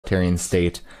totalitarian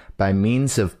state by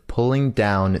means of pulling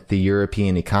down the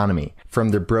European economy from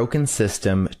the broken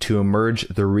system to emerge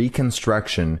the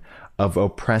reconstruction of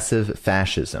oppressive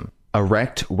fascism. A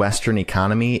wrecked Western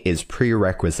economy is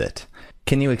prerequisite.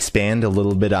 Can you expand a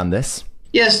little bit on this?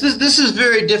 Yes, this is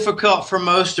very difficult for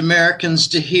most Americans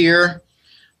to hear,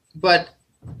 but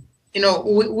you know,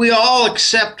 we all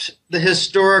accept the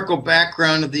historical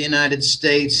background of the United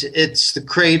States. It's the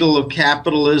cradle of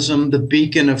capitalism, the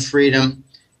beacon of freedom.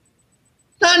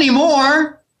 Not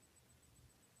anymore.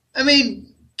 I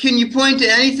mean, can you point to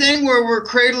anything where we're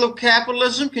cradle of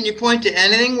capitalism? Can you point to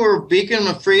anything where we're beacon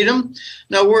of freedom?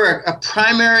 No, we're a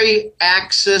primary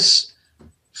axis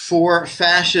for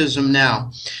fascism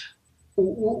now.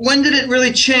 When did it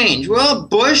really change? Well,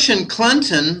 Bush and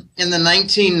Clinton in the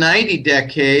 1990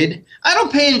 decade. I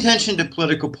don't pay attention to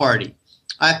political party.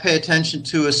 I pay attention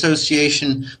to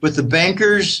association with the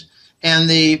bankers and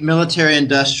the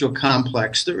military-industrial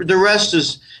complex. The rest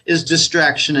is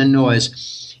distraction and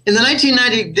noise. In the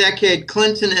 1990 decade,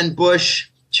 Clinton and Bush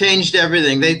changed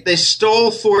everything. They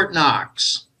stole Fort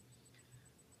Knox.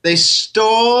 They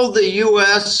stole the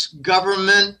U.S.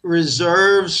 government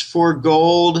reserves for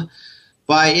gold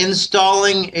by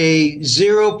installing a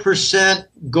 0%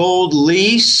 gold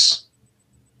lease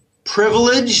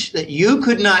privilege that you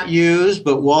could not use,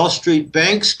 but Wall Street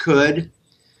banks could.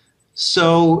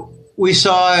 So we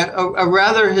saw a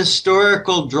rather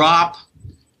historical drop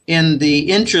in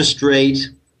the interest rate,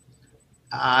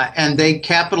 and they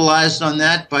capitalized on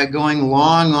that by going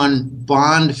long on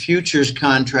bond futures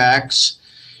contracts.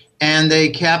 And they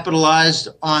capitalized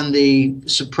on the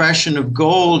suppression of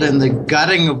gold and the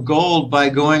gutting of gold by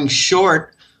going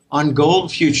short on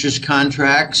gold futures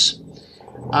contracts.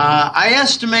 I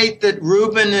estimate that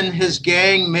Rubin and his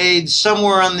gang made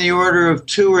somewhere on the order of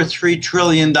 $2 or $3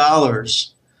 trillion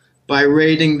by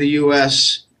raiding the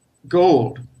U.S.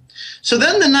 gold. So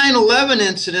then the 9/11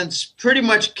 incidents pretty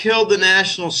much killed the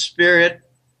national spirit,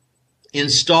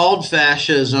 installed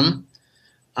fascism.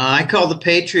 I call the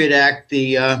Patriot Act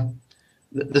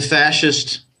the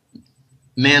fascist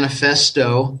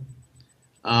manifesto.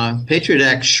 Patriot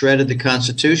Act shredded the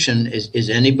Constitution. Is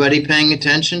anybody paying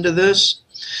attention to this?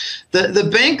 The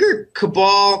banker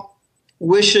cabal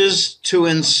wishes to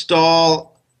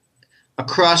install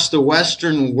across the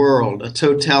Western world a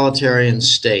totalitarian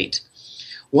state.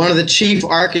 One of the chief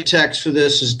architects for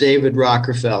this is David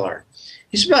Rockefeller.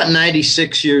 He's about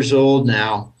 96 years old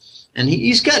now. And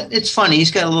he's got, it's funny,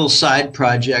 he's got a little side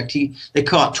project. They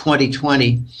call it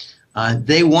 2020.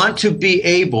 They want to be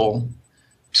able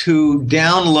to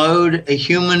download a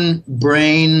human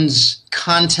brain's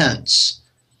contents,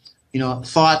 you know,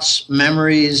 thoughts,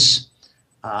 memories,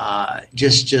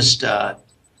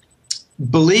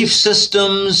 belief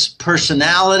systems,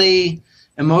 personality,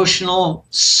 emotional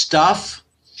stuff.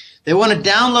 They want to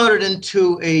download it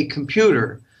into a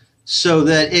computer so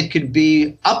that it could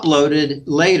be uploaded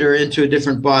later into a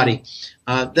different body.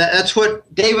 That's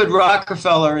what David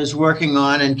Rockefeller is working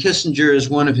on, and Kissinger is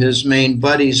one of his main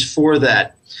buddies for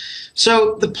that.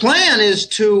 So the plan is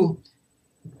to,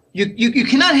 you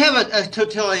cannot have a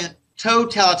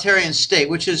totalitarian state,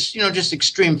 which is, you know, just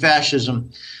extreme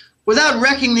fascism, without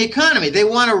wrecking the economy. They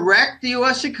want to wreck the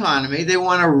U.S. economy. They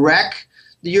want to wreck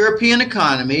the European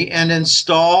economy and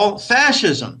install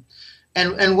fascism.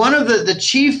 And one of the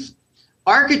chief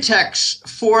architects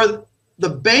for the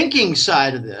banking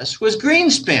side of this was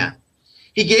Greenspan.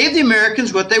 He gave the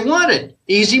Americans what they wanted,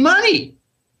 easy money.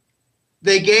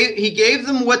 He gave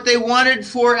them what they wanted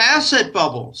for asset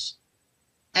bubbles.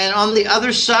 And on the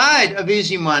other side of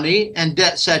easy money and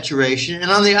debt saturation,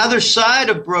 and on the other side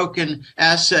of broken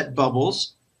asset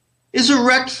bubbles, is a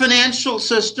wrecked financial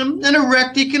system and a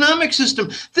wrecked economic system.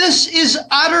 This is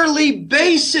utterly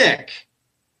basic.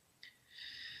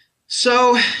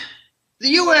 So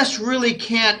the U.S. really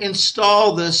can't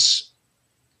install this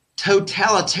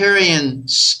totalitarian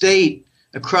state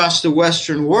across the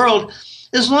Western world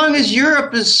as long as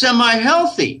Europe is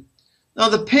semi-healthy. Now,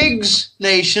 the pigs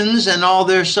nations and all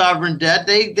their sovereign debt,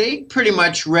 they pretty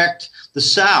much wrecked the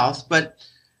South, but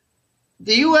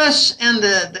the U.S.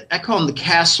 and I call them the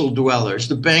castle dwellers,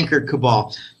 the banker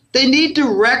cabal, they need to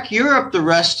wreck Europe the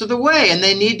rest of the way, and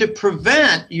they need to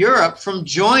prevent Europe from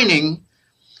joining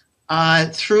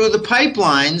through the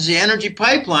pipelines, the energy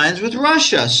pipelines with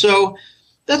Russia. So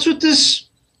that's what this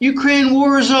Ukraine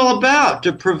war is all about,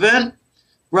 to prevent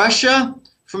Russia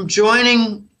from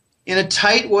joining in a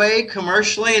tight way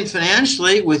commercially and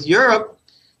financially with Europe.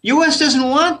 U.S. doesn't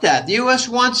want that. The U.S.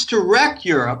 wants to wreck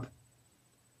Europe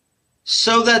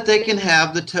so that they can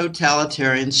have the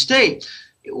totalitarian state.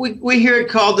 We hear it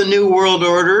called the New World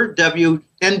Order,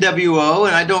 NWO,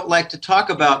 and I don't like to talk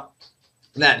about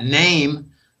that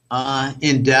name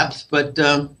in depth, but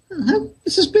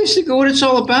this is basically what it's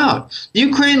all about. The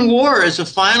Ukraine war is a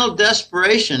final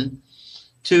desperation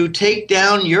to take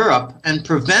down Europe and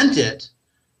prevent it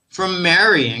from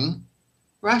marrying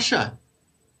Russia.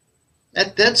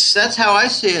 That's how I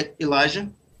see it, Elijah.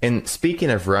 And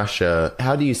speaking of Russia,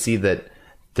 how do you see that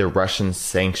the Russian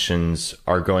sanctions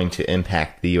are going to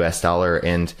impact the US dollar?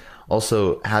 And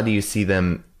also, how do you see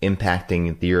them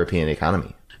impacting the European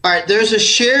economy? All right, there's a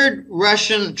shared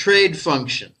Russian trade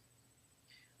function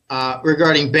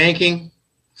regarding banking,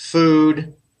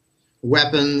 food,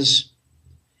 weapons,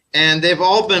 and they've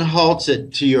all been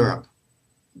halted to Europe.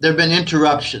 There have been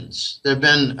interruptions. There have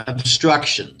been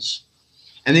obstructions.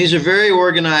 And these are very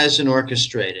organized and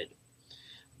orchestrated.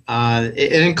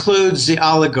 It includes the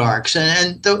oligarchs.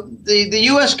 And the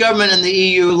U.S. government and the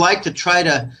EU like to try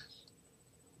to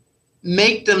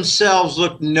make themselves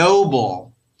look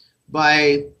noble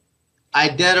by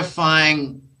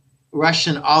identifying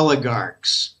Russian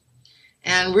oligarchs.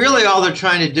 And really all they're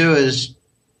trying to do is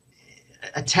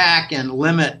attack and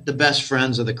limit the best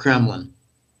friends of the Kremlin.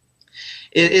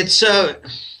 It's a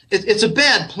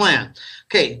bad plan.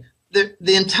 Okay,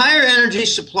 the entire energy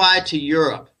supply to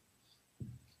Europe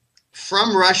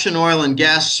from Russian oil and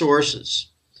gas sources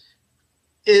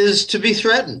is to be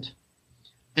threatened.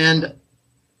 And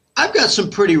I've got some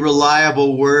pretty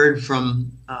reliable word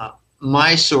from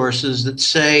my sources that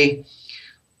say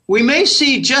we may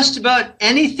see just about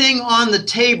anything on the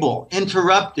table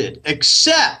interrupted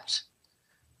except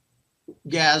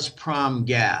Gazprom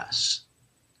gas.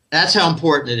 That's how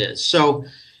important it is. So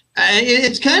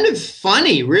it's kind of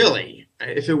funny, really,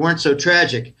 if it weren't so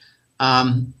tragic,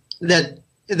 that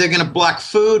they're going to block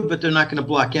food, but they're not going to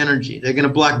block energy. They're going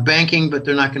to block banking, but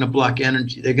they're not going to block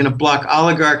energy. They're going to block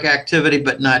oligarch activity,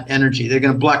 but not energy. They're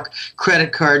going to block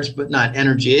credit cards, but not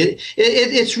energy.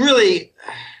 It's really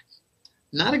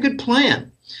not a good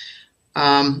plan.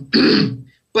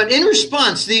 But in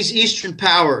response, these Eastern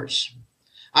powers,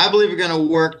 I believe, are going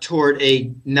to work toward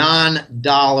a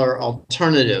non-dollar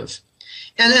alternative.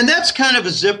 And that's kind of a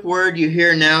zip word you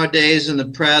hear nowadays in the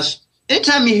press.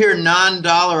 Anytime you hear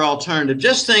non-dollar alternative,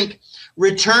 just think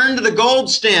return to the gold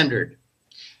standard.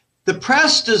 The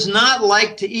press does not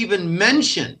like to even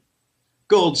mention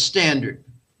gold standard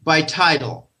by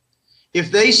title.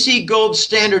 If they see gold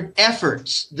standard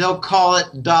efforts, they'll call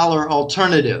it dollar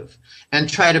alternative and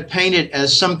try to paint it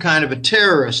as some kind of a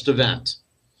terrorist event.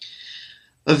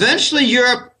 Eventually,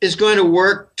 Europe is going to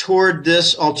work toward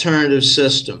this alternative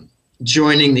system,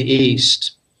 joining the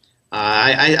East.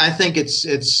 I think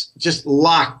it's just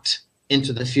locked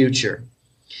into the future.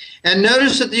 And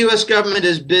notice that the U.S. government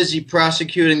is busy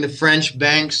prosecuting the French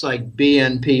banks like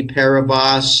BNP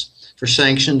Paribas for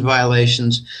sanctions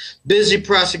violations, busy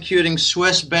prosecuting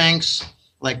Swiss banks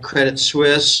like Credit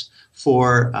Suisse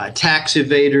for tax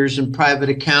evaders and private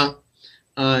account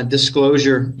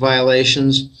disclosure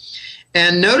violations.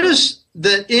 And notice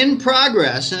that in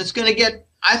progress, and it's going to get,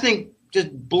 I think,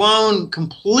 just blown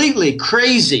completely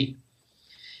crazy,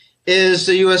 is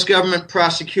the U.S. government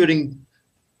prosecuting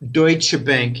Deutsche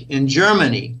Bank in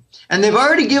Germany. And they've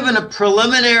already given a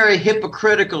preliminary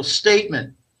hypocritical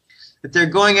statement that they're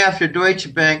going after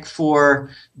Deutsche Bank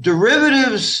for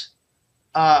derivatives,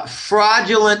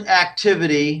 fraudulent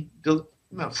activity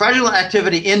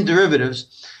in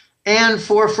derivatives, and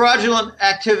for fraudulent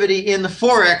activity in the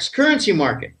Forex currency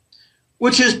market,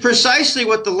 which is precisely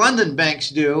what the London banks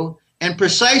do and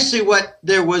precisely what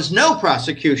there was no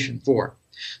prosecution for.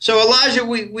 So, Elijah,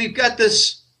 we've got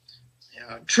this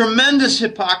tremendous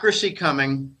hypocrisy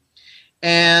coming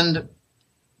and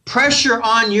pressure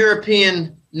on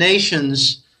European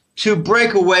nations to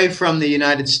break away from the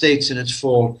United States in its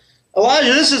fold.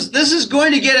 Elijah, this is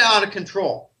going to get out of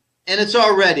control, and it's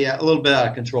already a little bit out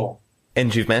of control.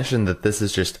 And you've mentioned that this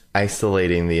is just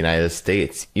isolating the United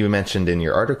States. You mentioned in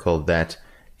your article that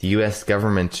the U.S.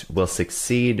 government will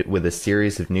succeed with a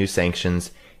series of new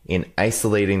sanctions in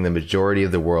isolating the majority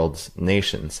of the world's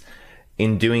nations.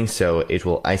 In doing so, it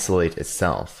will isolate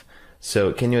itself.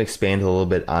 So can you expand a little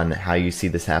bit on how you see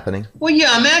this happening? Well,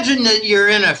 yeah, imagine that you're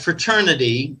in a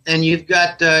fraternity and you've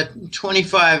got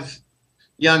 25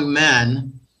 young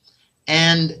men,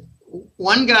 and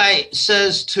one guy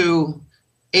says to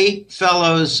 8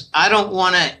 fellows, I don't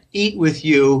want to eat with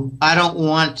you. I don't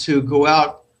want to go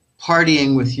out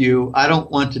partying with you. I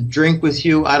don't want to drink with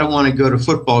you. I don't want to go to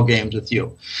football games with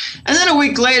you. And then a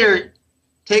week later,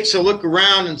 takes a look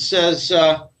around and says,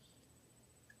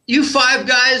 you 5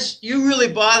 guys, you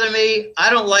really bother me. I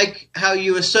don't like how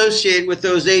you associate with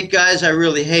those 8 guys I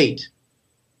really hate.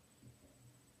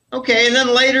 Okay, and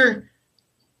then later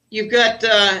you've got,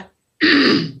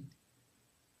 you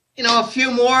know, a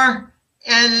few more,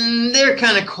 and they're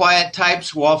kind of quiet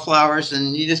types, wallflowers,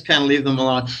 and you just kind of leave them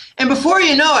alone. And before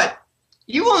you know it,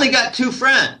 you've only got 2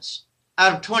 friends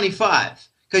out of 25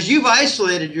 because you've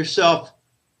isolated yourself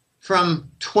from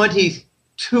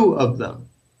 22 of them.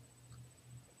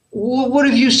 What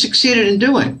have you succeeded in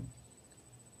doing?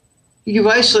 You've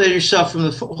isolated yourself from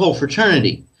the whole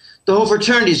fraternity. The whole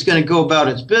fraternity is going to go about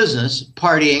its business,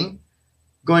 partying,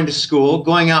 going to school,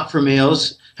 going out for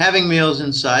meals, having meals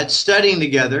inside, studying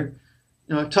together,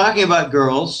 you know, talking about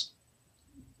girls,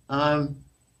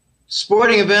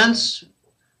 sporting events.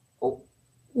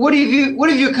 What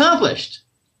have you accomplished?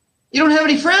 You don't have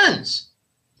any friends.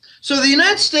 So the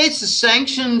United States has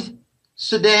sanctioned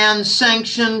Sudan,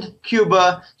 sanctioned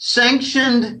Cuba,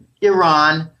 sanctioned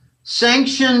Iran,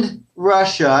 sanctioned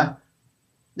Russia.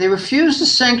 They refuse to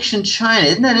sanction China.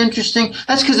 Isn't that interesting?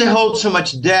 That's because they hold so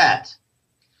much debt.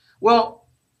 Well,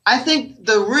 I think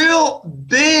the real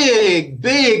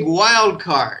big wild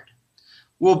card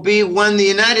will be when the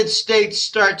United States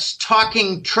starts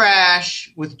talking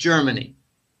trash with Germany.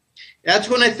 That's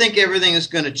when I think everything is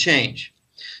going to change.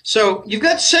 So you've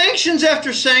got sanctions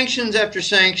after sanctions after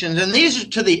sanctions, and these are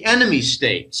to the enemy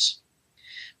states.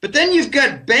 But then you've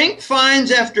got bank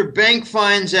fines after bank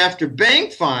fines after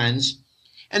bank fines,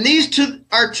 and these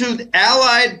are to the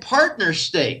allied partner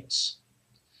states.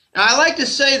 Now, I like to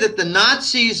say that the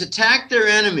Nazis attack their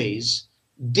enemies,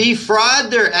 defraud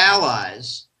their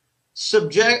allies,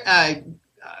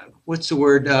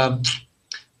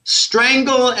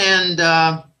 strangle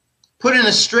and put in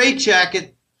a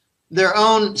straitjacket their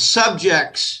own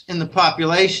subjects in the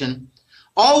population,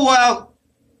 all while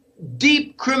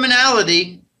deep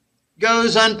criminality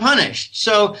goes unpunished.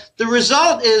 So the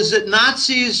result is that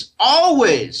Nazis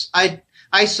always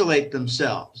isolate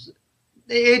themselves.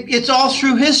 It's all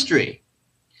through history.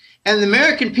 And the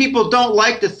American people don't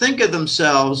like to think of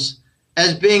themselves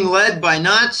as being led by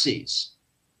Nazis.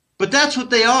 But that's what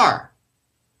they are.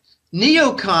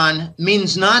 Neocon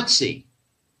means Nazi.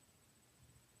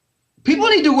 People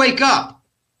need to wake up.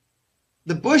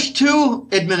 The Bush II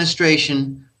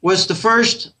administration was the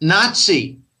first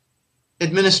Nazi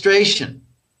administration.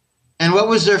 And what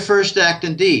was their first act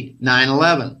and deed?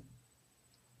 9/11.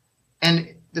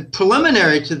 And the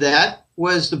preliminary to that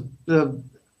was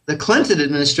the Clinton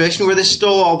administration, where they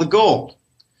stole all the gold.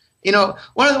 You know,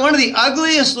 one of the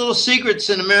ugliest little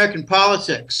secrets in American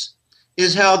politics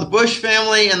is how the Bush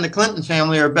family and the Clinton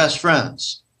family are best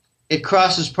friends. It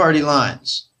crosses party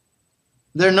lines.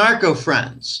 They're narco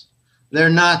friends. They're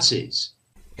Nazis.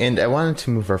 And I wanted to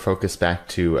move our focus back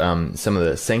to some of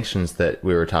the sanctions that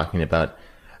we were talking about.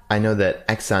 I know that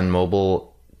ExxonMobil,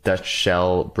 Dutch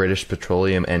Shell, British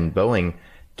Petroleum, and Boeing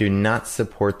do not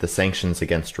support the sanctions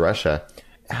against Russia.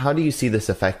 How do you see this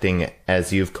affecting,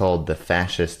 as you've called, the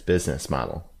fascist business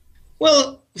model?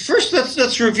 Well, first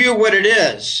let's review what it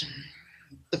is.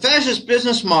 The fascist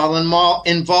business model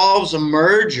involves a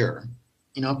merger,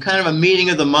 you know, kind of a meeting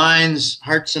of the minds,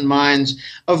 hearts and minds,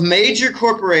 of major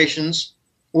corporations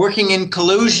working in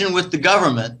collusion with the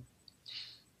government,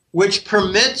 which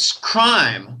permits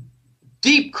crime,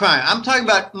 deep crime. I'm talking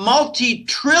about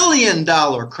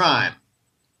multi-trillion-dollar crime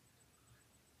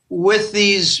with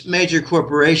these major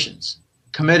corporations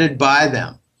committed by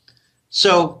them.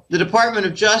 So the Department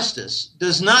of Justice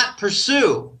does not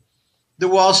pursue the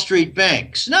Wall Street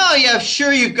banks. No, yeah,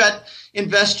 sure, you've got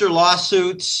investor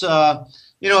lawsuits,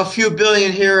 you know, a few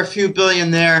billion here, a few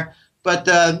billion there. But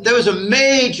there was a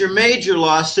major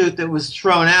lawsuit that was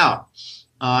thrown out.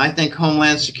 I think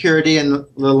Homeland Security and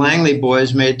the Langley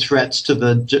boys made threats to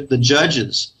the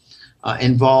judges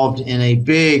involved in a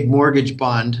big mortgage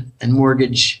bond and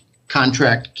mortgage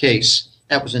contract case.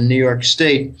 That was in New York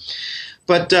State.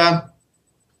 But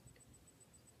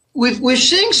we're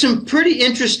seeing some pretty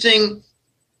interesting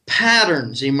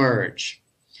patterns emerge.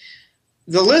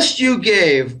 The list you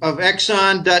gave of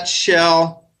Exxon, Dutch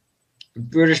Shell,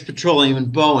 British Petroleum,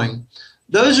 and Boeing,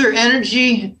 those are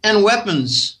energy and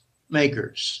weapons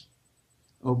makers.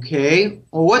 Okay,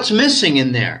 well, what's missing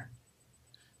in there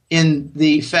in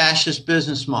the fascist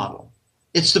business model?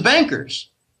 It's the bankers.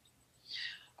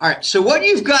 All right, so what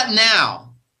you've got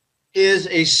now is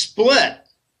a split.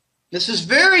 This is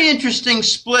very interesting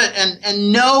split,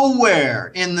 and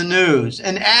nowhere in the news,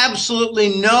 and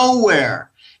absolutely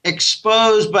nowhere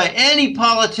exposed by any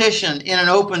politician in an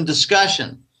open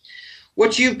discussion.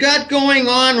 What you've got going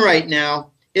on right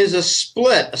now is a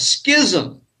split, a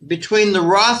schism between the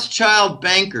Rothschild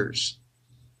bankers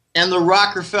and the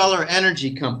Rockefeller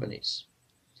energy companies.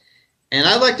 And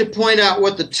I'd like to point out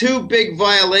what the two big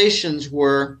violations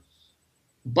were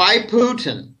by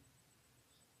Putin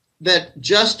that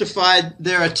justified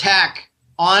their attack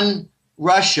on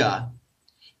Russia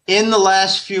in the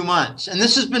last few months. And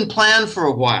this has been planned for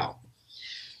a while.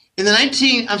 In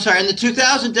the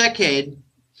 2000 decade,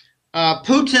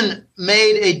 Putin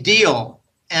made a deal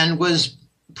and was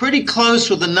pretty close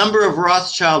with a number of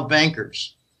Rothschild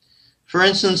bankers. For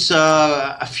instance,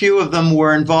 a few of them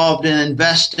were involved in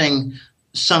investing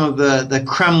some of the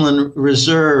Kremlin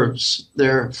reserves,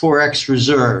 their Forex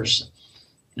reserves.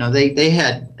 You know, they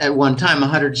had at one time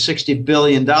 $160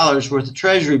 billion worth of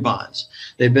treasury bonds.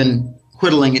 They've been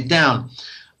whittling it down.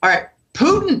 All right,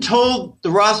 Putin told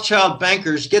the Rothschild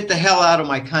bankers, get the hell out of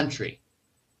my country.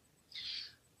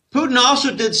 Putin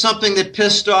also did something that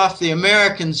pissed off the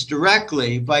Americans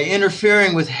directly by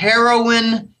interfering with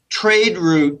heroin trade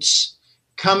routes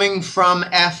coming from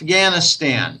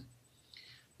Afghanistan.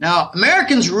 Now,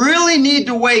 Americans really need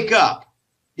to wake up.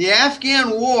 The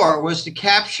Afghan war was to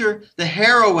capture the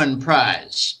heroin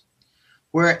prize,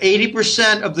 where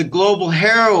 80% of the global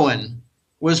heroin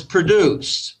was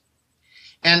produced.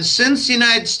 And since the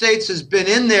United States has been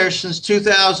in there since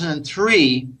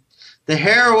 2003, the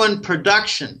heroin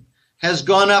production has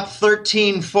gone up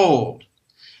 13-fold.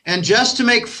 And just to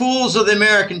make fools of the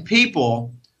American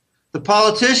people, the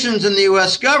politicians in the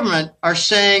U.S. government are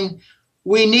saying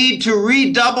we need to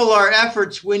redouble our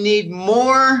efforts. We need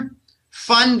more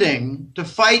funding to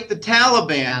fight the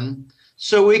Taliban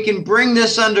so we can bring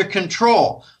this under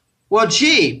control. Well,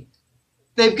 gee,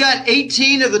 they've got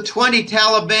 18 of the 20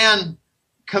 Taliban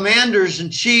commanders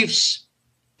and chiefs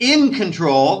in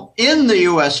control in the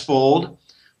U.S. fold.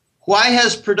 Why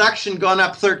has production gone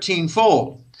up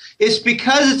 13-fold? It's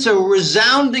because it's a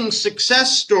resounding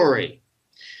success story.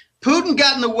 Putin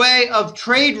got in the way of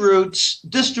trade routes,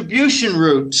 distribution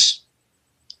routes,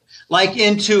 like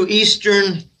into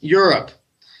Eastern Europe.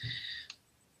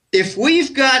 If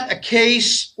we've got a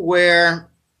case where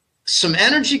some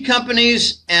energy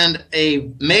companies and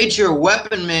a major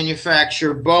weapon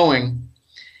manufacturer, Boeing,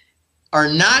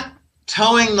 are not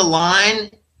towing the line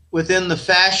within the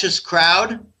fascist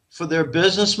crowd for their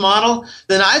business model,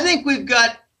 then I think we've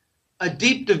got a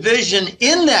deep division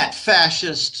in that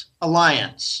fascist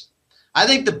alliance. I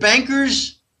think the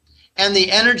bankers and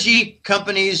the energy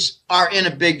companies are in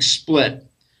a big split.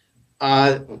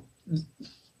 Exxon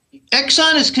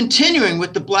is continuing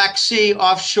with the Black Sea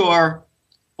offshore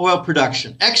oil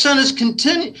production. Exxon is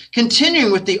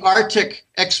continuing with the Arctic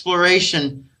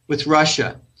exploration with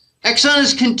Russia. Exxon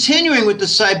is continuing with the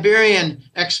Siberian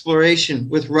exploration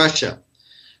with Russia.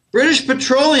 British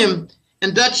Petroleum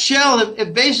and Dutch Shell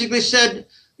have basically said,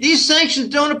 these sanctions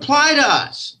don't apply to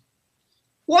us.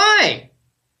 Why?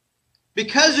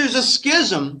 Because there's a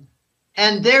schism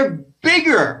and they're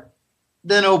bigger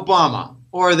than Obama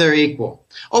or their equal.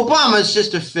 Obama is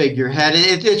just a figurehead.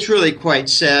 It's really quite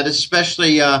sad,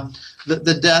 especially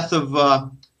the death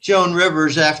of Joan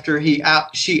Rivers after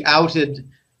she outed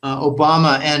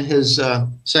Obama and his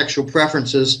sexual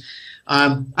preferences.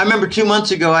 I remember 2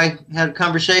 months ago I had a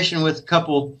conversation with a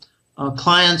couple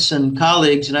clients and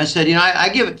colleagues, and I said, you know, I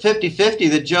give it 50-50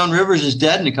 that Joan Rivers is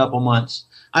dead in a couple months.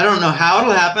 I don't know how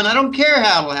it'll happen. I don't care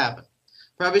how it'll happen.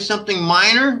 Probably something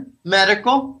minor,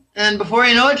 medical, and before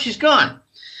you know it, she's gone.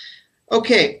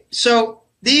 Okay, so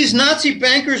these Nazi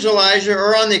bankers, Elijah,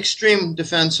 are on the extreme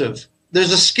defensive.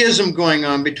 There's a schism going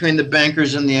on between the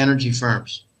bankers and the energy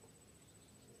firms.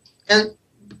 And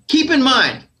keep in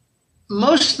mind,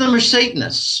 most of them are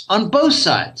Satanists on both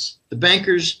sides, the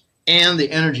bankers and the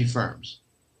energy firms.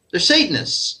 They're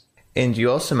Satanists. And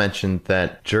you also mentioned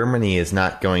that Germany is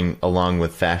not going along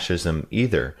with fascism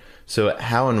either. So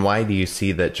how and why do you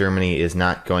see that Germany is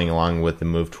not going along with the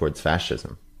move towards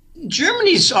fascism?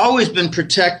 Germany's always been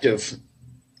protective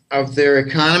of their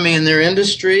economy and their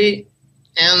industry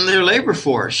and their labor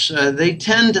force. They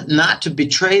tend not to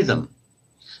betray them.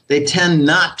 They tend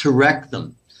not to wreck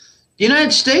them. The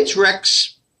United States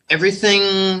wrecks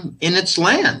everything in its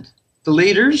land. The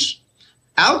leaders.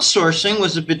 Outsourcing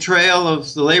was a betrayal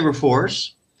of the labor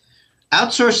force.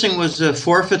 Outsourcing was a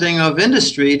forfeiting of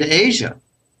industry to Asia.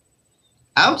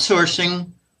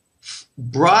 Outsourcing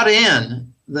brought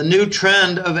in the new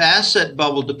trend of asset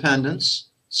bubble dependence,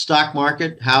 stock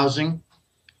market, housing,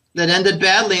 that ended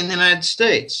badly in the United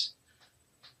States.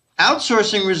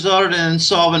 Outsourcing resulted in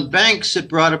insolvent banks that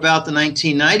brought about the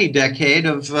 1990 decade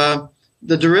of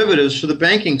the derivatives for the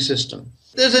banking system.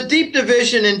 There's a deep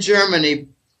division in Germany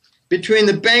between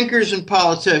the bankers and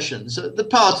politicians. The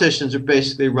politicians are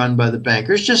basically run by the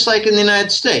bankers, just like in the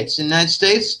United States. In the United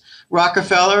States,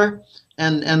 Rockefeller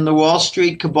and the Wall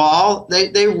Street cabal,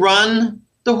 they run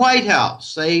the White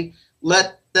House. They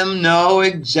let them know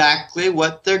exactly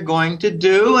what they're going to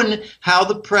do and how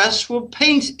the press will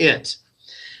paint it.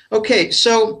 Okay,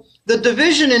 so the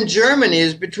division in Germany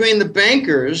is between the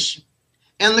bankers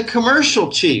and the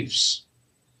commercial chiefs.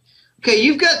 Okay,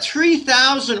 you've got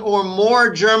 3,000 or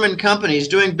more German companies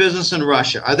doing business in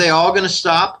Russia. Are they all going to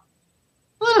stop?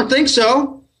 I don't think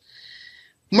so.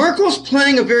 Merkel's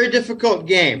playing a very difficult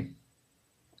game.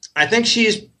 I think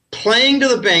she's playing to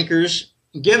the bankers,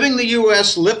 giving the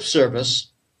U.S. lip service,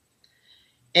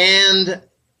 and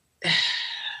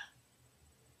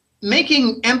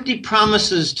making empty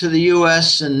promises to the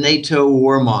U.S. and NATO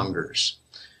warmongers.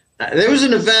 There was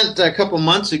an event a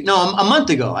month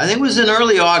ago. I think it was in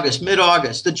early August,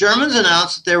 mid-August. The Germans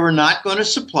announced that they were not going to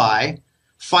supply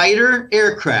fighter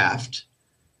aircraft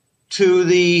to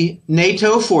the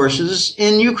NATO forces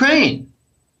in Ukraine.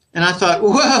 And I thought,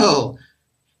 whoa,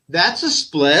 that's a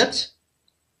split.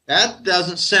 That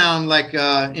doesn't sound like,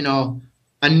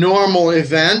 a normal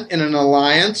event in an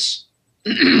alliance.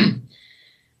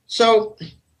 So,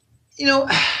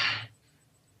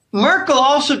 Merkel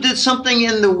also did something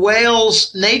in the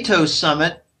Wales NATO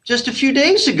summit just a few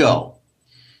days ago.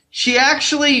 She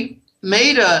actually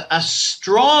made a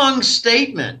strong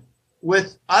statement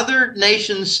with other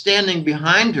nations standing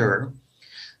behind her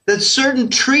that certain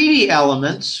treaty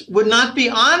elements would not be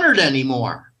honored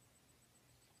anymore.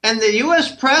 And the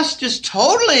U.S. press just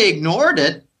totally ignored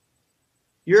it.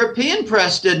 European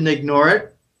press didn't ignore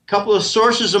it. A couple of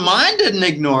sources of mine didn't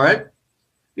ignore it,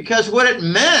 because what it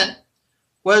meant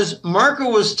was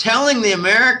Merkel was telling the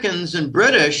Americans and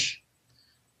British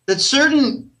that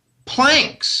certain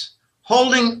planks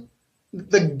holding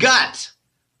the gut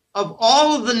of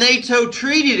all of the NATO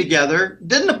treaty together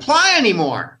didn't apply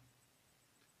anymore.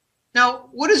 Now,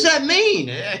 what does that mean?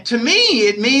 To me,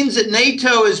 it means that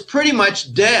NATO is pretty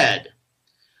much dead.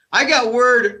 I got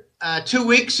word 2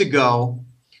 weeks ago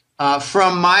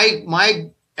from my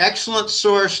excellent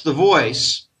source, The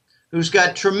Voice, who's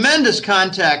got tremendous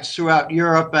contacts throughout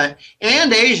Europe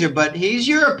and Asia, but he's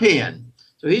European.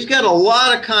 So he's got a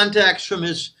lot of contacts from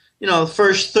his,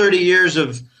 first 30 years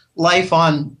of life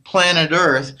on planet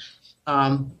Earth.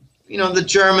 The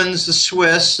Germans, the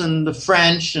Swiss, and the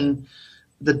French, and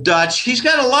the Dutch. He's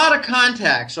got a lot of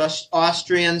contacts,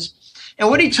 Austrians. And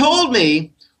what he told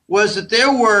me was that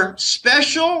there were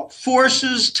special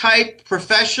forces type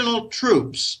professional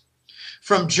troops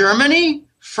from Germany,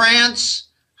 France,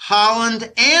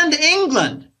 Holland, and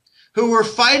England who were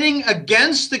fighting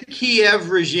against the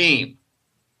Kiev regime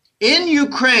in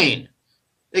Ukraine.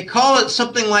 They call it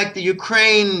something like the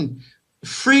Ukraine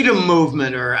freedom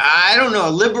movement, or I don't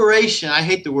know, liberation. I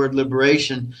hate the word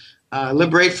liberation.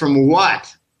 Liberate from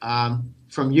what?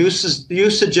 From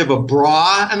usage of a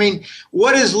bra? I mean,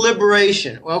 what is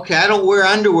liberation? Okay, I don't wear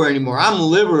underwear anymore. I'm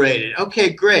liberated.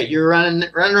 Okay, great. You're running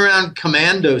around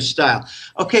commando style.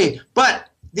 Okay, but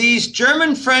these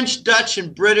German, French, Dutch,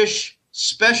 and British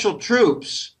special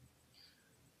troops,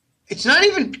 it's not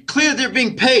even clear they're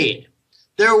being paid.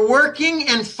 They're working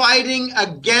and fighting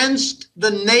against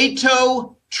the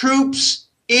NATO troops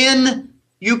in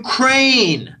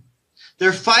Ukraine.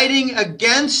 They're fighting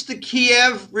against the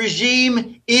Kiev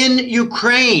regime in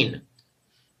Ukraine.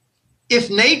 If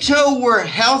NATO were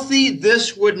healthy,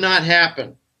 this would not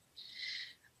happen.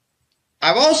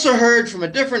 I've also heard from a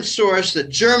different source that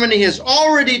Germany has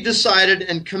already decided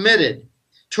and committed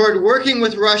toward working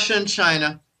with Russia and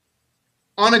China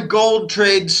on a gold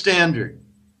trade standard.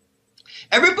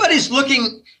 Everybody's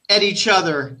looking at each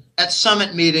other at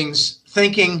summit meetings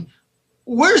thinking,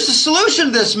 where's the solution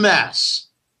to this mess?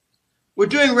 We're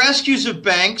doing rescues of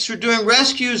banks. We're doing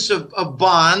rescues of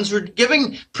bonds. We're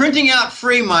printing out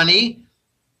free money.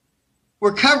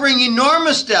 We're covering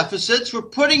enormous deficits. We're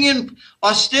putting in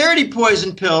austerity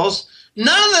poison pills.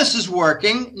 None of this is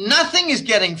working. Nothing is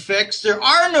getting fixed. There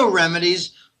are no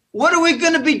remedies. What are we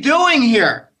going to be doing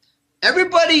here?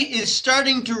 Everybody is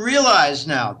starting to realize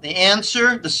now the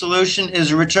answer, the solution,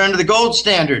 is a return to the gold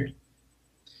standard.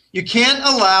 You can't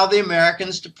allow the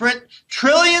Americans to print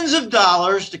trillions of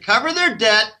dollars to cover their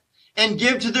debt and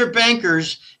give to their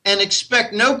bankers and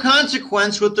expect no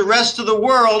consequence with the rest of the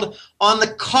world on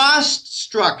the cost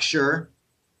structure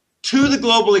to the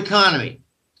global economy.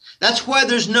 That's why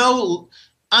there's no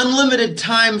unlimited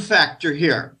time factor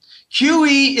here.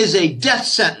 QE is a death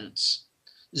sentence.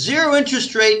 Zero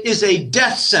interest rate is a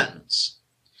death sentence.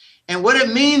 And what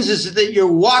it means is that you're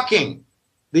walking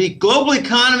the global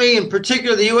economy, in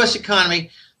particular the U.S. economy,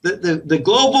 the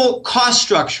global cost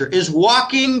structure is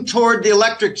walking toward the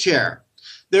electric chair.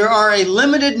 There are a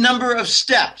limited number of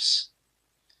steps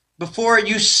before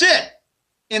you sit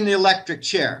in the electric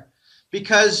chair,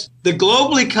 because the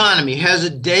global economy has a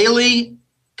daily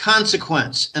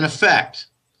consequence and effect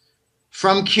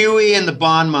from QE and the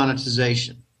bond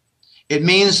monetization. It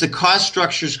means the cost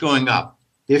structure is going up.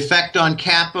 The effect on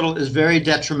capital is very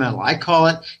detrimental. I call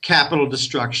it capital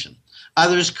destruction.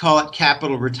 Others call it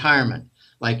capital retirement.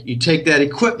 Like you take that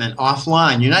equipment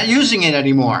offline. You're not using it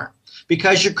anymore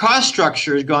because your cost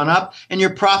structure has gone up and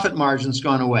your profit margin's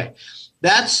gone away.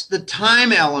 That's the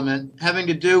time element having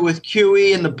to do with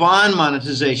QE and the bond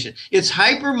monetization. It's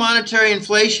hyper monetary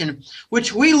inflation,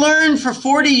 which we learned for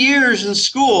 40 years in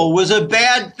school was a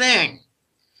bad thing.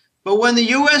 But when the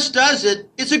U.S. does it,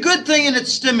 it's a good thing and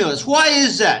it's stimulus. Why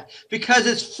is that? Because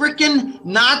it's frickin'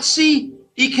 Nazi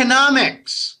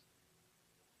economics.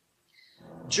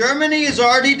 Germany has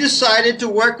already decided to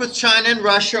work with China and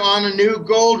Russia on a new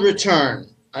gold return,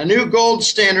 a new gold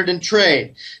standard in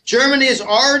trade. Germany has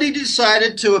already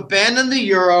decided to abandon the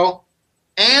euro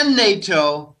and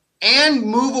NATO and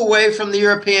move away from the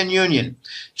European Union.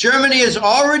 Germany has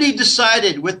already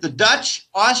decided with the Dutch,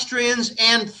 Austrians,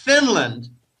 and Finland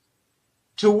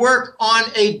to work on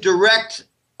a direct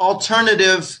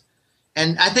alternative.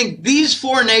 And I think these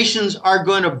four nations are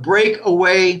going to break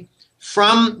away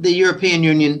from the European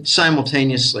Union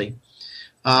simultaneously.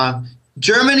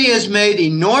 Germany has made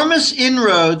enormous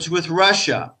inroads with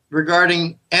Russia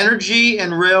regarding energy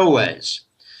and railways.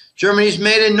 Germany's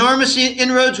made enormous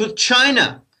inroads with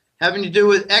China, having to do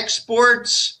with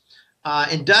exports,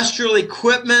 industrial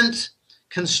equipment,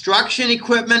 construction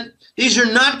equipment. These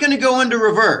are not going to go into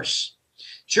reverse.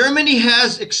 Germany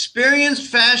has experienced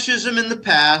fascism in the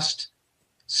past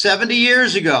 70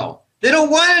 years ago. They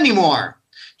don't want any more.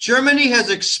 Germany has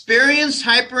experienced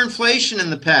hyperinflation in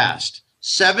the past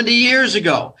 70 years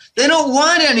ago. They don't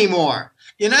want any more.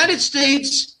 The United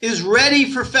States is ready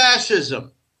for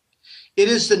fascism. It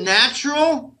is the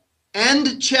natural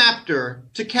end chapter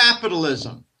to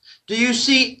capitalism. Do you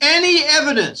see any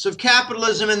evidence of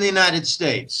capitalism in the United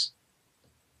States?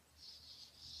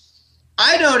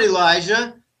 I don't,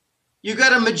 Elijah. You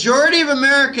got a majority of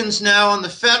Americans now on the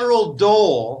federal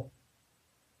dole,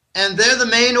 and they're the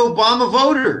main Obama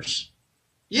voters.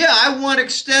 Yeah, I want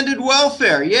extended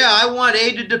welfare. Yeah, I want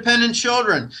aid to dependent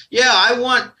children. Yeah, I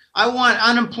want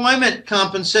unemployment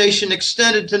compensation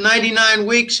extended to 99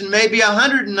 weeks and maybe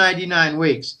 199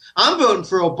 weeks. I'm voting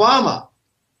for Obama.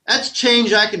 That's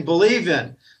change I can believe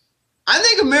in. I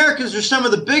think Americans are some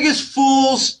of the biggest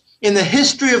fools in the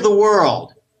history of the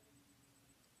world.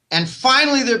 And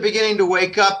finally, they're beginning to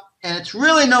wake up, and it's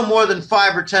really no more than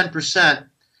 5 or 10%.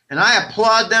 And I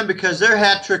applaud them because they're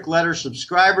hat trick letter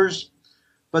subscribers.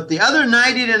 But the other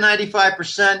 90 to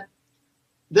 95%,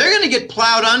 they're going to get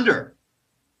plowed under.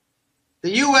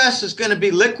 The U.S. is going to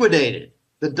be liquidated.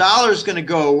 The dollar is going to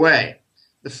go away.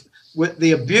 With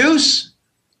the abuse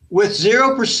with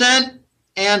 0%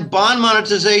 and bond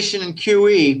monetization and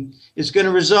QE is going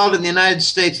to result in the United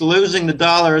States losing the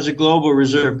dollar as a global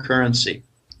reserve currency.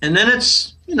 And then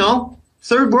it's,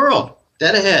 third world,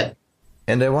 dead ahead.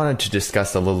 And I wanted to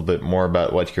discuss a little bit more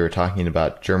about what you were talking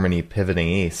about, Germany pivoting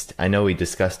east. I know we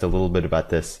discussed a little bit about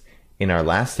this in our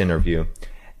last interview.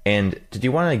 And did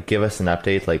you want to give us an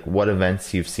update, like what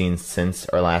events you've seen since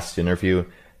our last interview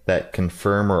that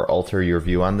confirm or alter your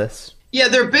view on this? Yeah,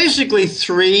 there are basically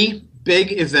three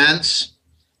big events,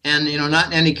 and not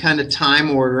in any kind of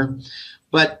time order.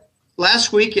 But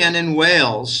last weekend in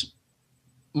Wales,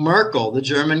 Merkel, the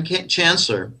German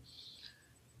chancellor,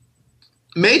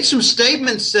 made some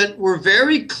statements that were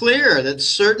very clear that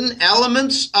certain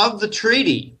elements of the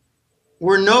treaty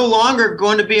were no longer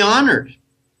going to be honored.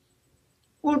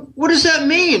 Well, what does that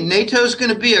mean? NATO's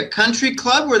going to be a country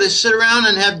club where they sit around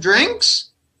and have drinks?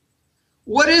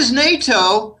 What is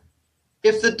NATO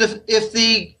if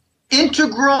the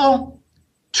integral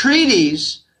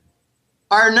treaties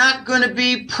are not going to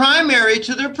be primary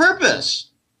to their purpose?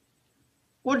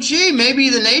 Well, gee, maybe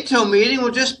the NATO meeting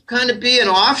will just kind of be an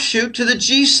offshoot to the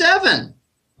G7.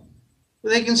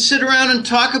 Where they can sit around and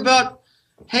talk about,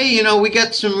 hey, we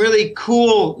got some really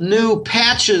cool new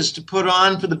patches to put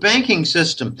on for the banking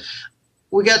system.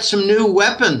 We got some new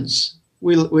weapons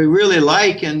we really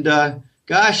like. And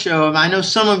gosh, I know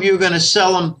some of you are going to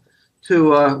sell them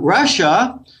to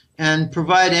Russia and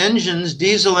provide engines,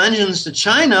 diesel engines to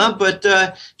China. But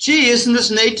gee, isn't this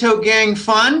NATO gang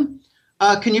fun?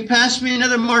 Can you pass me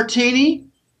another martini?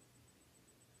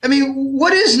 I mean,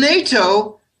 what is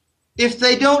NATO if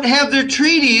they don't have their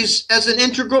treaties as an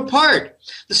integral part?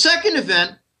 The second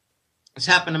event, this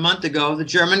happened a month ago, the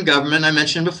German government, I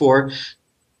mentioned before,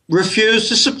 refused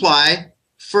to supply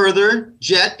further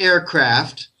jet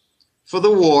aircraft for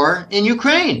the war in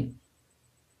Ukraine.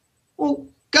 Well,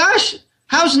 gosh,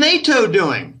 how's NATO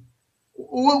doing?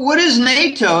 what is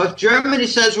NATO if Germany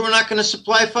says we're not going to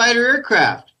supply fighter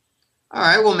aircraft? All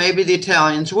right, well, maybe the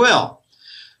Italians will.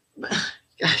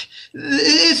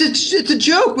 It's a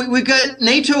joke. We got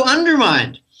NATO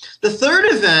undermined. The third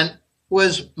event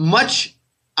was much,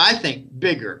 I think,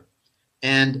 bigger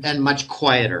and much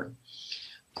quieter.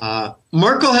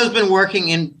 Merkel has been working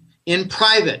in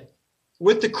private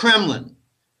with the Kremlin,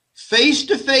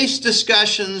 face-to-face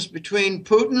discussions between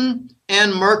Putin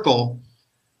and Merkel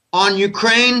on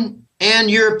Ukraine and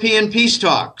European peace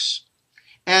talks.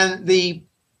 And the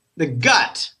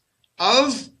gut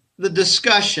of the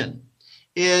discussion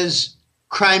is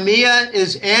Crimea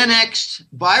is annexed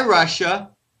by Russia,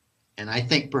 and I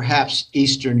think perhaps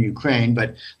eastern Ukraine,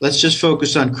 but let's just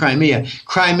focus on Crimea.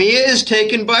 Crimea is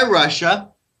taken by Russia,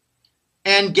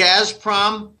 and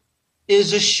Gazprom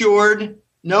is assured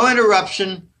no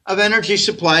interruption of energy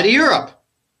supply to Europe.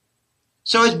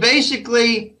 So it's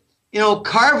basically,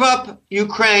 carve up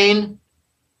Ukraine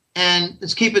and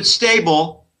let's keep it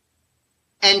stable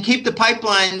and keep the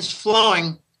pipelines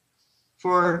flowing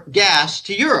for gas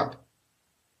to Europe.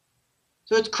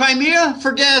 So it's Crimea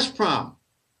for Gazprom.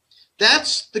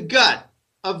 That's the gut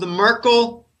of the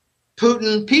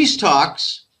Merkel-Putin peace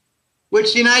talks,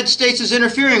 which the United States is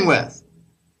interfering with.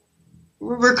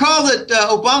 Recall that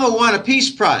Obama won a peace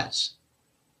prize.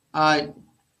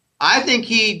 I think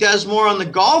he does more on the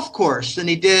golf course than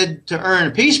he did to earn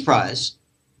a peace prize.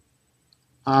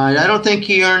 I don't think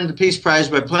he earned the peace prize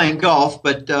by playing golf,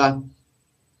 but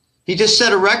he just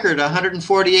set a record,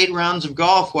 148 rounds of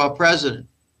golf while president.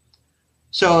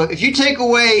 So if you take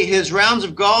away his rounds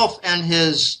of golf and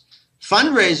his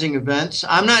fundraising events,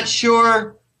 I'm not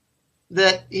sure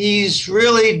that he's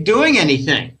really doing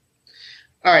anything.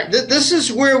 All right, this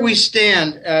is where we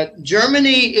stand.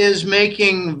 Germany is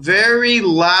making very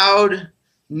loud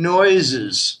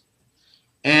noises,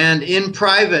 and in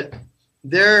private,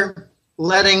 they're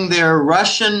letting their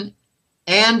Russian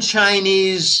and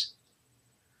Chinese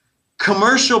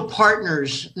commercial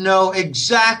partners know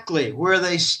exactly where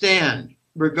they stand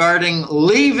regarding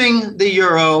leaving the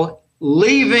euro,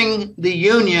 leaving the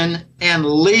Union, and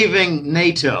leaving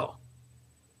NATO.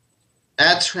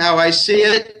 That's how I see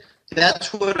it.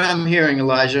 That's what I'm hearing,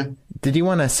 Elijah. Did you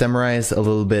want to summarize a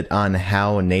little bit on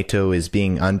how NATO is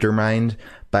being undermined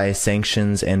by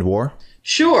sanctions and war?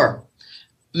 Sure.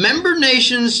 Member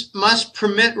nations must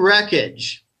permit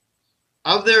wreckage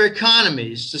of their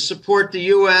economies to support the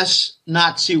U.S.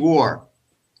 Nazi war.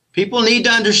 People need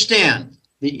to understand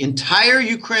the entire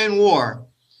Ukraine war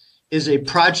is a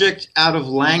project out of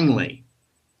Langley,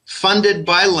 funded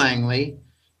by Langley.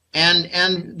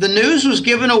 And the news was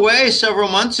given away several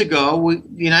months ago.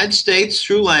 The United States,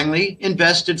 through Langley,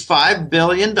 invested $5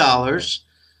 billion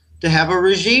to have a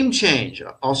regime change,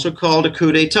 also called a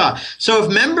coup d'etat. So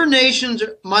if member nations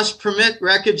must permit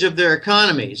wreckage of their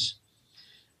economies,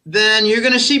 then you're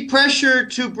going to see pressure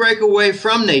to break away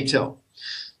from NATO.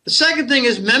 The second thing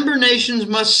is member nations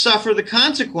must suffer the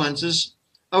consequences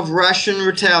of Russian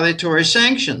retaliatory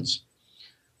sanctions.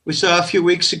 We saw a few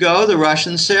weeks ago the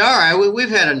Russians say, all right,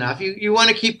 we've had enough. You want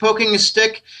to keep poking a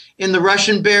stick in the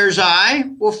Russian bear's eye?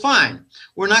 Well, fine.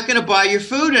 We're not going to buy your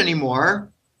food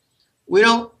anymore. We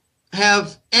don't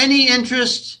have any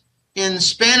interest in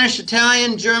Spanish,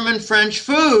 Italian, German, French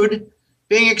food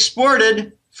being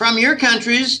exported from your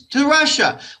countries to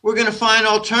Russia. We're going to find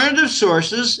alternative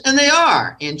sources, and they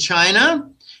are in China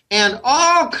and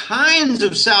all kinds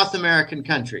of South American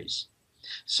countries.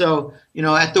 So,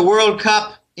 at the World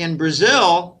Cup in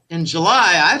Brazil in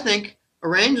July, I think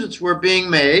arrangements were being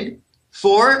made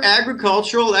for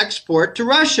agricultural export to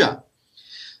Russia.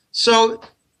 So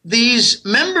these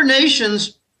member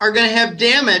nations are going to have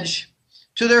damage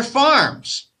to their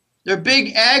farms, their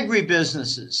big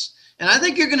agribusinesses. And I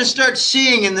think you're going to start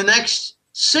seeing in the next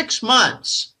 6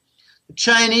 months the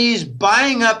Chinese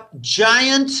buying up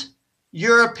giant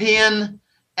European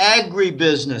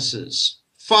agribusinesses,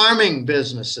 farming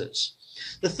businesses.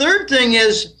 The third thing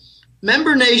is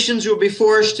member nations will be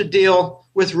forced to deal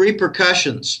with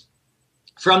repercussions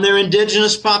from their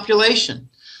indigenous population.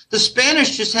 The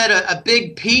Spanish just had a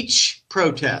big peach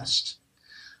protest.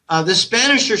 The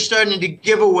Spanish are starting to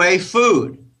give away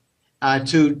food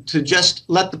to just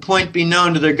let the point be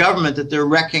known to their government that they're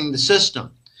wrecking the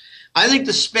system. I think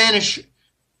the Spanish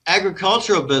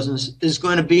agricultural business is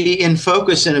going to be in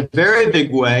focus in a very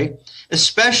big way,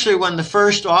 especially when the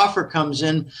first offer comes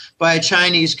in by a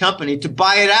Chinese company to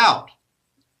buy it out,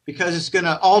 because it's going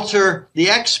to alter the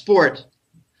export.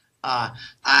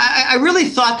 I really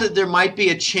thought that there might be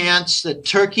a chance that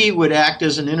Turkey would act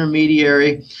as an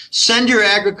intermediary, send your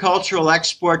agricultural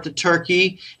export to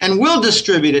Turkey, and we'll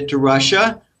distribute it to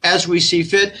Russia. as we see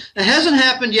fit. It hasn't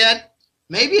happened yet.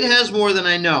 Maybe it has more than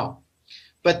I know.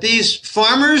 But these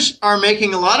farmers are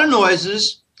making a lot of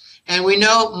noises, and we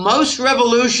know most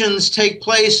revolutions take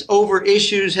place over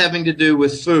issues having to do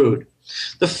with food.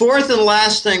 The fourth and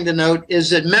last thing to note is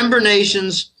that member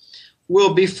nations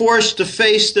will be forced to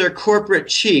face their corporate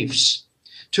chiefs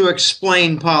to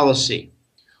explain policy.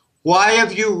 Why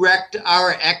have you wrecked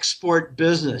our export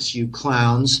business, you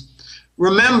clowns?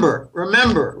 Remember,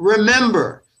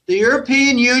 the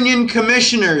European Union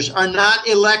commissioners are not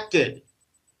elected.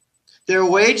 They're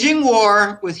waging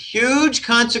war with huge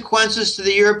consequences to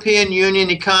the European Union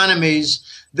economies.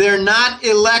 They're not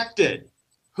elected.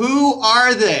 Who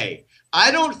are they? I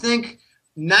don't think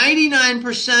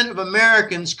 99% of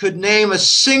Americans could name a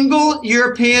single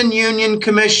European Union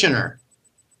commissioner.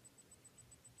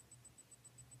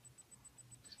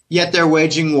 Yet they're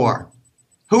waging war.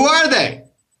 Who are they?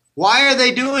 Why are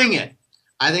they doing it?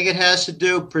 I think it has to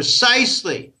do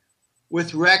precisely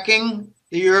with wrecking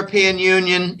the European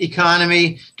Union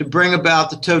economy to bring about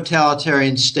the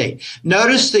totalitarian state.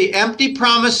 Notice the empty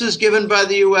promises given by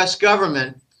the U.S.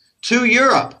 government to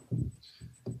Europe.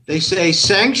 They say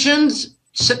sanctions,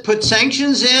 put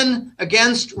sanctions in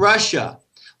against Russia.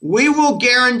 We will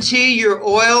guarantee your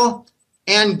oil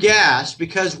and gas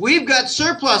because we've got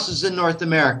surpluses in North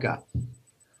America.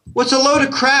 What's a load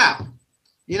of crap?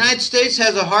 The United States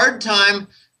has a hard time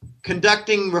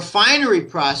conducting refinery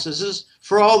processes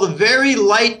for all the very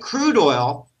light crude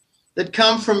oil that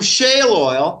come from shale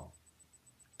oil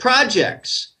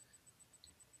projects.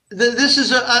 This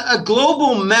is a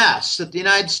global mess that the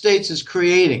United States is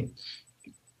creating.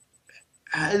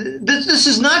 This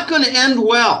is not going to end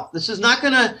well. This is not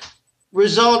going to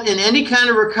result in any kind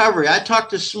of recovery. I talk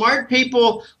to smart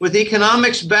people with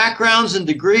economics backgrounds and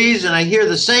degrees, and I hear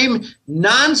the same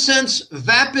nonsense,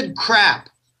 vapid crap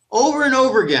over and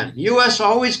over again. The U.S.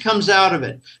 always comes out of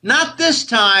it. Not this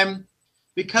time,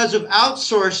 because of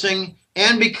outsourcing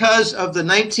and because of the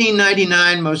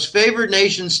 1999 most favored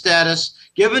nation status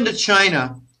given to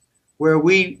China, where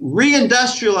we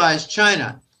reindustrialized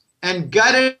China and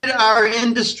gutted our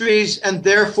industries and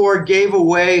therefore gave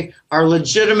away our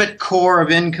legitimate core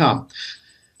of income.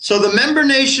 So the member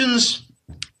nations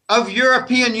of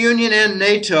European Union and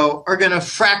NATO are going to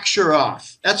fracture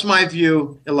off. That's my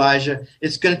view, Elijah.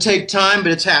 It's going to take time,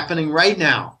 but it's happening right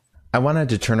now. I wanted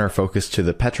to turn our focus to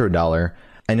the petrodollar.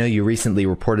 I know you recently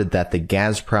reported that the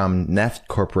Gazprom Neft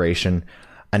Corporation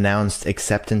announced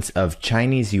acceptance of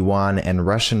Chinese yuan and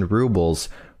Russian rubles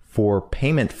for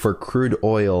payment for crude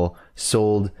oil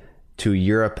sold to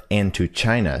Europe and to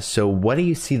China. So what do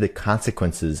you see the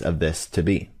consequences of this to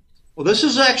be? Well, this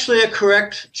is actually a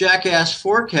correct jackass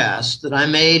forecast that I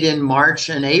made in March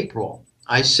and April.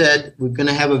 I said we're going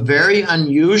to have a very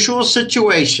unusual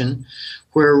situation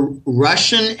where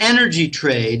Russian energy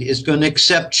trade is going to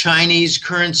accept Chinese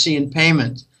currency and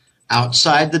payment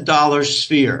outside the dollar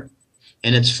sphere.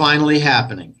 And it's finally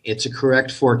happening. It's a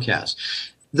correct forecast.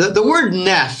 The word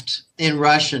neft in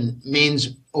Russian means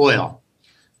oil.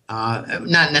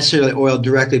 Not necessarily oil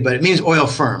directly, but it means oil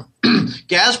firm.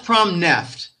 Gazprom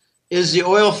Neft is the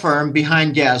oil firm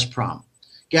behind Gazprom.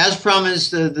 Gazprom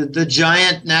is the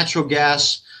giant natural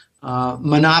gas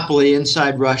monopoly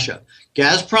inside Russia.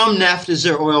 Gazprom Neft is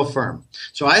their oil firm.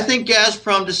 So I think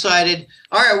Gazprom decided,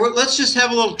 all right, let's just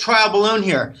have a little trial balloon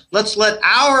here. Let's let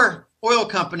our oil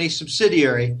company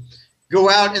subsidiary go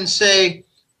out and say,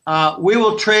 we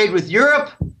will trade with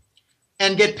Europe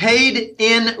and get paid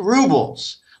in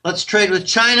rubles. Let's trade with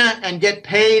China and get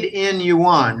paid in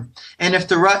yuan. And if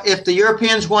the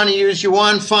Europeans want to use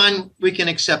yuan, fine, we can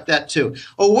accept that too.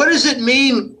 Oh, what does it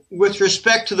mean with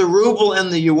respect to the ruble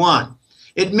and the yuan?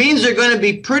 It means they're going to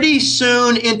be pretty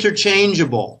soon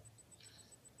interchangeable.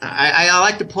 I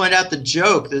like to point out the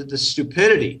joke, the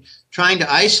stupidity, trying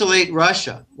to isolate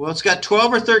Russia. Well, it's got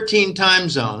 12 or 13 time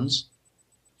zones.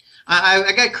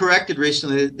 I got corrected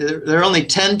recently. There are only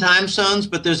 10 time zones,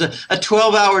 but there's a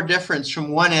 12-hour difference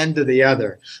from one end to the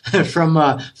other. From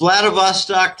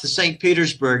Vladivostok to St.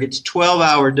 Petersburg, it's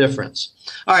 12-hour difference.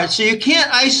 All right, so you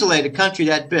can't isolate a country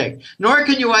that big, nor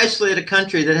can you isolate a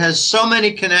country that has so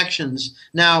many connections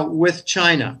now with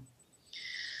China.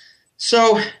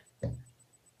 So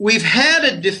we've had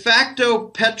a de facto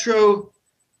petrodollar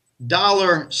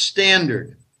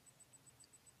standard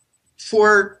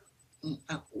for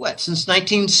since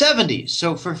 1970,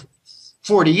 so for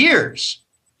 40 years.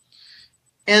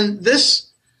 And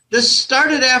this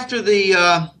started after the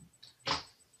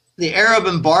Arab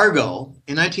embargo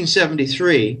in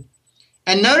 1973.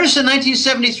 And notice in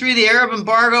 1973, the Arab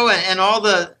embargo and all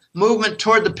the movement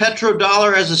toward the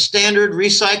petrodollar as a standard,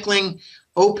 recycling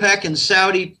OPEC and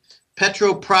Saudi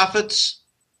petro profits,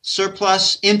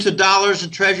 surplus into dollars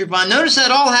and treasury bond. Notice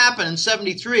that all happened in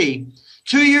 73,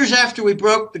 2 years after we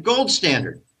broke the gold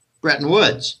standard, Bretton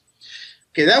Woods.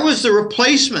 Okay, that was the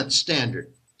replacement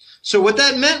standard. So what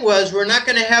that meant was we're not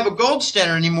going to have a gold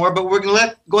standard anymore, but we're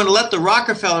going to let the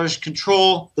Rockefellers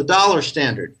control the dollar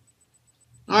standard.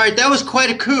 All right, that was quite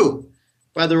a coup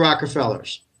by the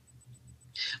Rockefellers.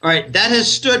 All right, that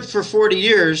has stood for 40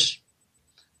 years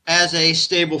as a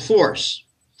stable force.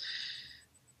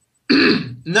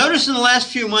 Notice in the last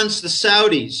few months, the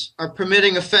Saudis are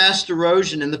permitting a fast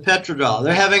erosion in the petrodollar.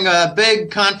 They're having a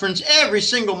big conference every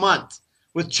single month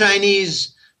with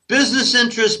Chinese business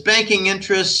interests, banking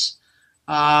interests,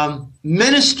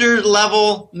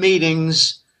 minister-level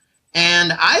meetings.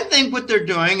 And I think what they're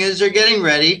doing is they're getting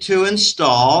ready to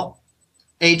install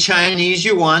a Chinese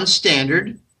yuan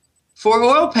standard for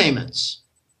oil payments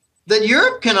that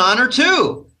Europe can honor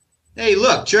too. Hey,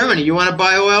 look, Germany, you want to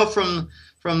buy oil from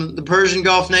the Persian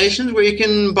Gulf nations? Well, you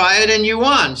can buy it in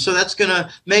yuan. So that's going to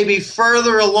maybe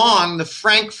further along the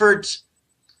Frankfurt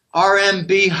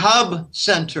RMB hub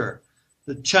center,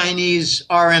 the Chinese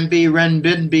RMB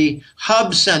renminbi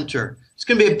hub center. It's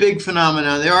going to be a big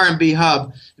phenomenon. The RMB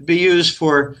hub would be used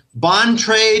for bond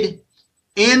trade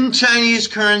in Chinese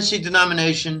currency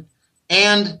denomination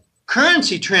and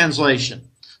currency translation.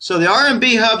 So the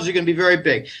RMB hubs are going to be very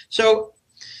big. So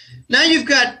now you've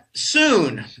got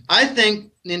soon, I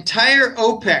think, the entire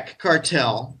OPEC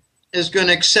cartel is going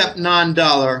to accept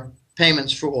non-dollar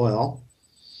payments for oil.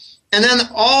 And then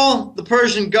all the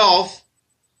Persian Gulf,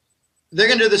 they're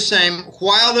going to do the same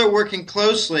while they're working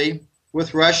closely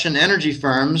with Russian energy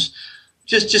firms.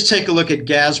 Just take a look at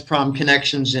Gazprom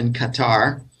connections in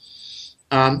Qatar.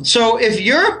 So if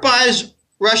Europe buys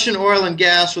Russian oil and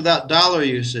gas without dollar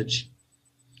usage,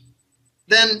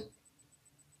 then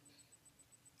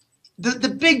the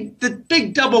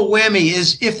big double whammy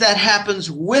is if that happens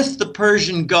with the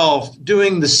Persian Gulf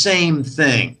doing the same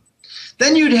thing.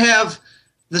 Then you'd have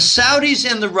the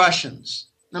Saudis and the Russians,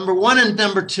 number one and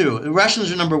number two. The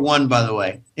Russians are number one, by the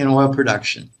way, in oil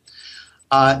production.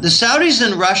 The Saudis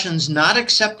and Russians not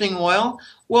accepting oil,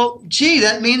 well, gee,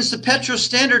 that means the petro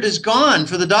standard is gone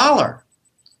for the dollar.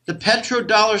 The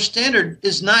petrodollar standard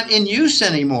is not in use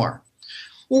anymore.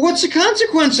 Well, what's the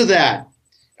consequence of that?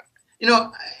 You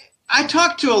know, I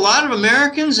talk to a lot of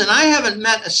Americans, and I haven't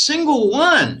met a single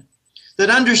one that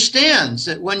understands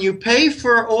that when you pay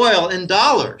for oil in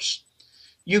dollars,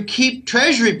 you keep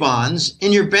treasury bonds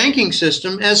in your banking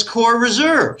system as core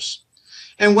reserves.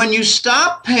 And when you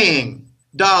stop paying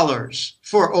dollars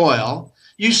for oil,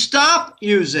 you stop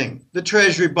using the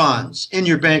treasury bonds in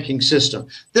your banking system.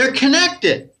 They're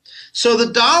connected. So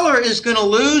the dollar is going to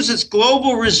lose its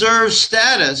global reserve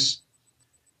status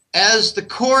as the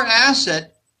core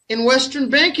asset in Western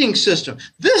banking system.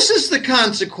 This is the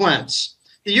consequence.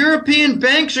 The European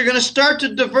banks are going to start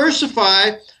to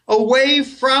diversify away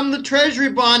from the treasury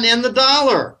bond and the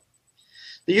dollar.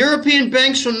 The European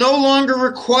banks will no longer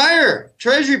require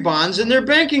treasury bonds in their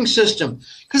banking system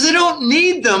because they don't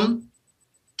need them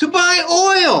to buy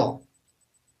oil.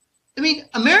 I mean,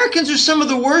 Americans are some of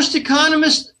the worst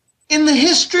economists in the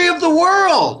history of the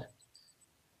world.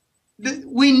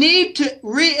 We need to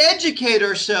re-educate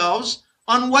ourselves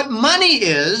on what money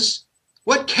is,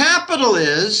 what capital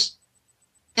is,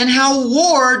 and how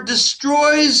war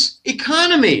destroys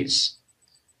economies.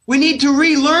 We need to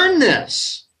relearn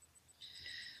this.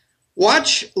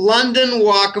 Watch London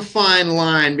walk a fine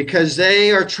line because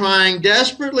they are trying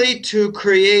desperately to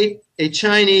create a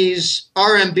Chinese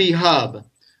RMB hub.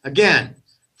 Again,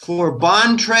 for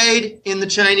bond trade in the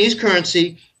Chinese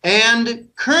currency and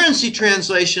currency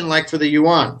translation like for the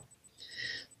yuan.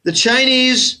 The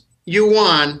Chinese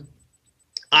yuan,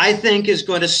 I think, is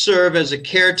going to serve as a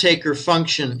caretaker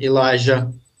function,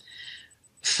 Elijah,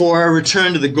 for a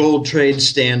return to the gold trade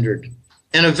standard.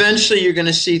 And eventually you're going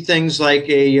to see things like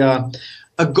a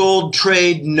gold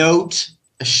trade note,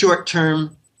 a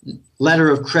short-term letter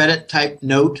of credit type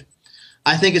note.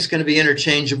 I think it's going to be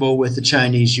interchangeable with the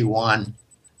Chinese yuan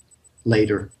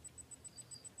later.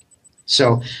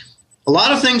 So a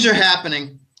lot of things are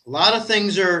happening. A lot of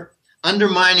things are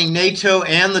undermining NATO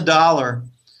and the dollar.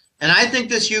 And I think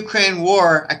this Ukraine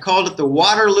war, I called it the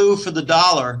Waterloo for the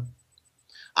dollar.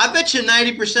 I bet you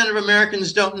 90% of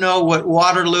Americans don't know what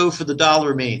Waterloo for the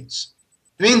dollar means.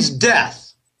 It means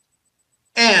death,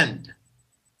 end,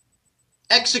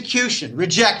 execution,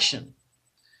 rejection.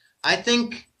 I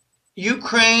think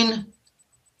Ukraine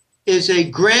is a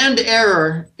grand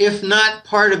error, if not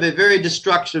part of a very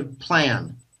destructive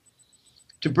plan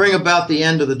to bring about the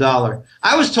end of the dollar.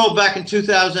 I was told back in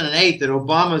 2008 that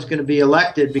Obama was going to be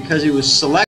elected because he was selected